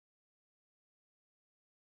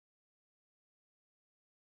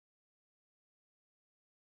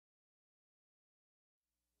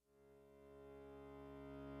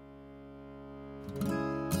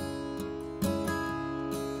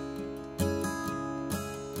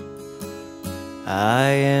I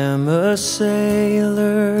am a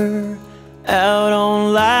sailor out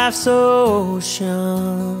on life's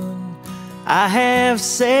ocean. I have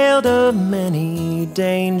sailed a many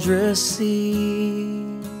dangerous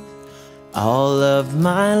seas. All of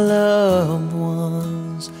my loved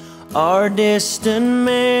ones are distant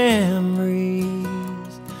memories,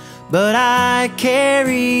 but I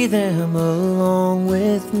carry them along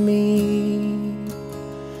with me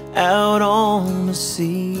out on the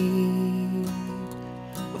sea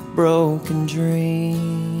of broken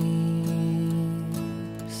dreams.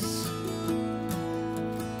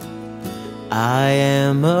 I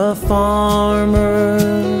am a farmer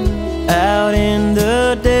out in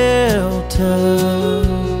the Delta.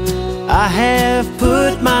 I have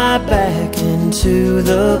put my back into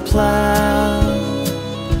the plow.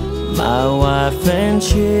 My wife and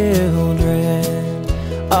children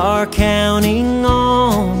are counting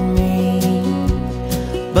on me,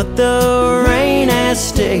 but the rain has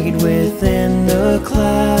stayed within the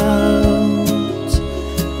clouds.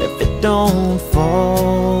 If it don't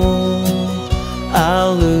fall,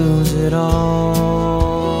 I'll lose it all.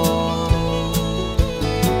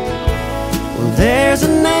 Well, there's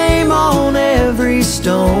a name on every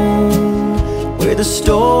stone with a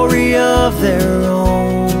story of their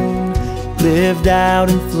own, lived out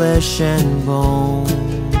in flesh and bone.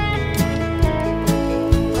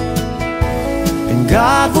 And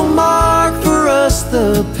God will mark for us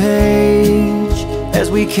the page as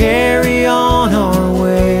we carry on our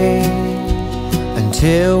way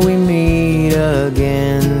until we meet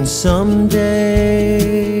again someday.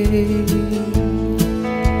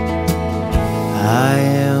 I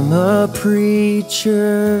am a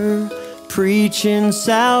preacher preaching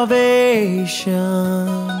salvation.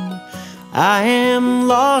 I am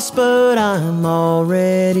lost, but I'm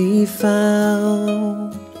already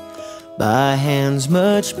found by hands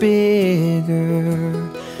much bigger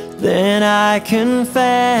than I can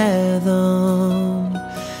fathom,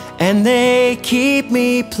 and they keep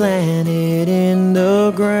me planted in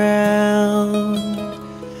the ground.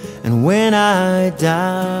 And when I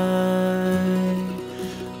die,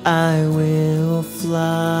 I will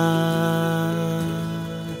fly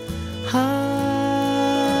high.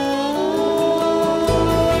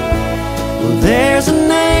 Well, there's a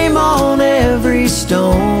name on every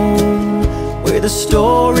stone with a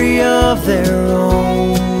story of their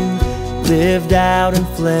own, lived out in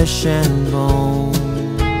flesh and bone.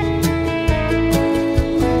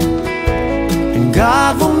 And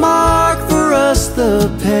God will mark for us the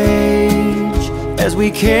page as we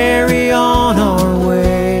carry on our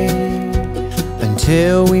way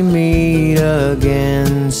until we meet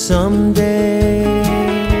again someday.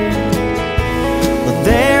 Well,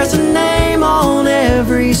 there's a name on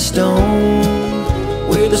every stone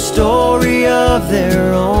with a story of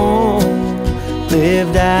their own,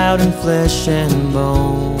 lived out in flesh and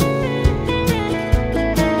bone.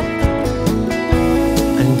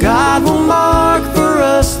 And God will mark for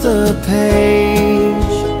us the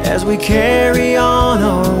page as we carry on